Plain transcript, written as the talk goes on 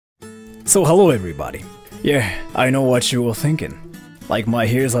So hello everybody. Yeah, I know what you were thinking. Like my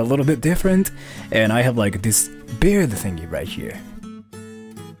hair is a little bit different, and I have like this beard thingy right here.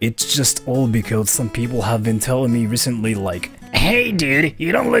 It's just all because some people have been telling me recently like, "Hey dude,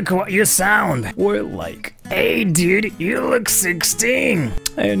 you don't look what you sound," or like, "Hey dude, you look 16,"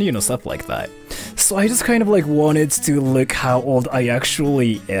 and you know, stuff like that. So I just kind of like wanted to look how old I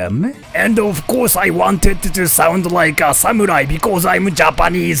actually am. And of course I wanted to sound like a samurai because I'm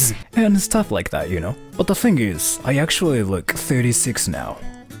Japanese. And stuff like that, you know. But the thing is, I actually look 36 now.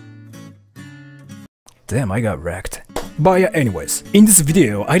 Damn, I got wrecked. But yeah, anyways, in this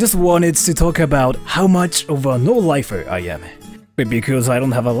video, I just wanted to talk about how much of a no-lifer I am. But because I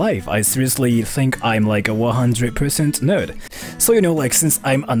don't have a life, I seriously think I'm like a 100% nerd. So you know, like since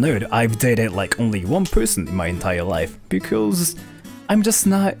I'm a nerd, I've dated like only one person in my entire life because I'm just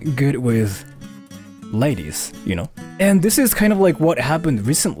not good with ladies, you know? And this is kind of like what happened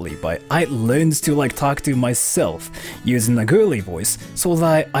recently, but I learned to like talk to myself using a girly voice so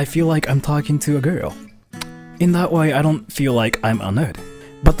that I feel like I'm talking to a girl. In that way, I don't feel like I'm a nerd.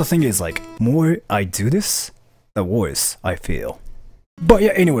 But the thing is, like, more I do this, the worse I feel. But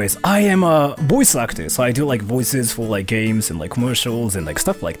yeah, anyways, I am a voice actor, so I do like voices for like games and like commercials and like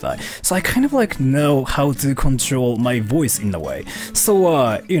stuff like that. So I kind of like know how to control my voice in a way.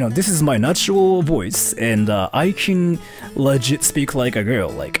 So you know, this is my natural voice, and I can legit speak like a girl,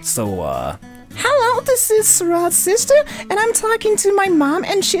 like, so Hello, this is Surat's sister, and I'm talking to my mom,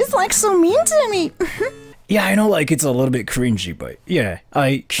 and she's like so mean to me. yeah, I know like it's a little bit cringy, but yeah,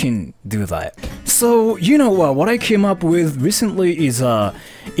 I can do that. So, you know what I came up with recently is,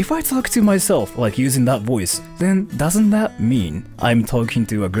 if I talk to myself, like using that voice, then doesn't that mean I'm talking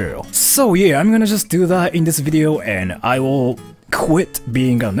to a girl? So yeah, I'm gonna just do that in this video and I will quit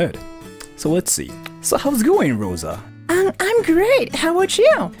being a nerd. So let's see. So how's it going, Rosa? I'm great, how about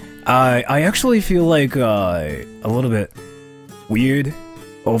you? I actually feel like, a little bit weird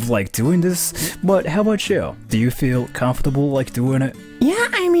of like doing this, but how about you? Do you feel comfortable like doing it? Yeah,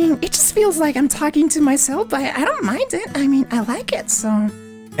 I mean, it just feels like I'm talking to myself, but I don't mind it. I mean, I like it, so...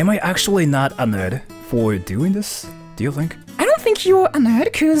 Am I actually not a nerd for doing this, do you think? I don't think you're a nerd,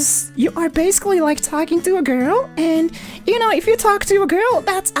 because you are basically like talking to a girl, and, you know, if you talk to a girl,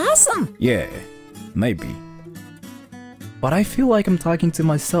 that's awesome! Yeah, maybe. But I feel like I'm talking to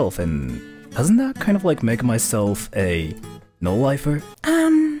myself, and doesn't that kind of like make myself a no-lifer?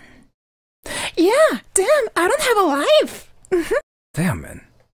 Yeah, damn, I don't have a life! Damn, man.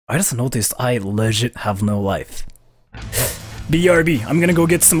 I just noticed I legit have no life. BRB, I'm gonna go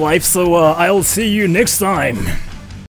get some life, so I'll see you next time!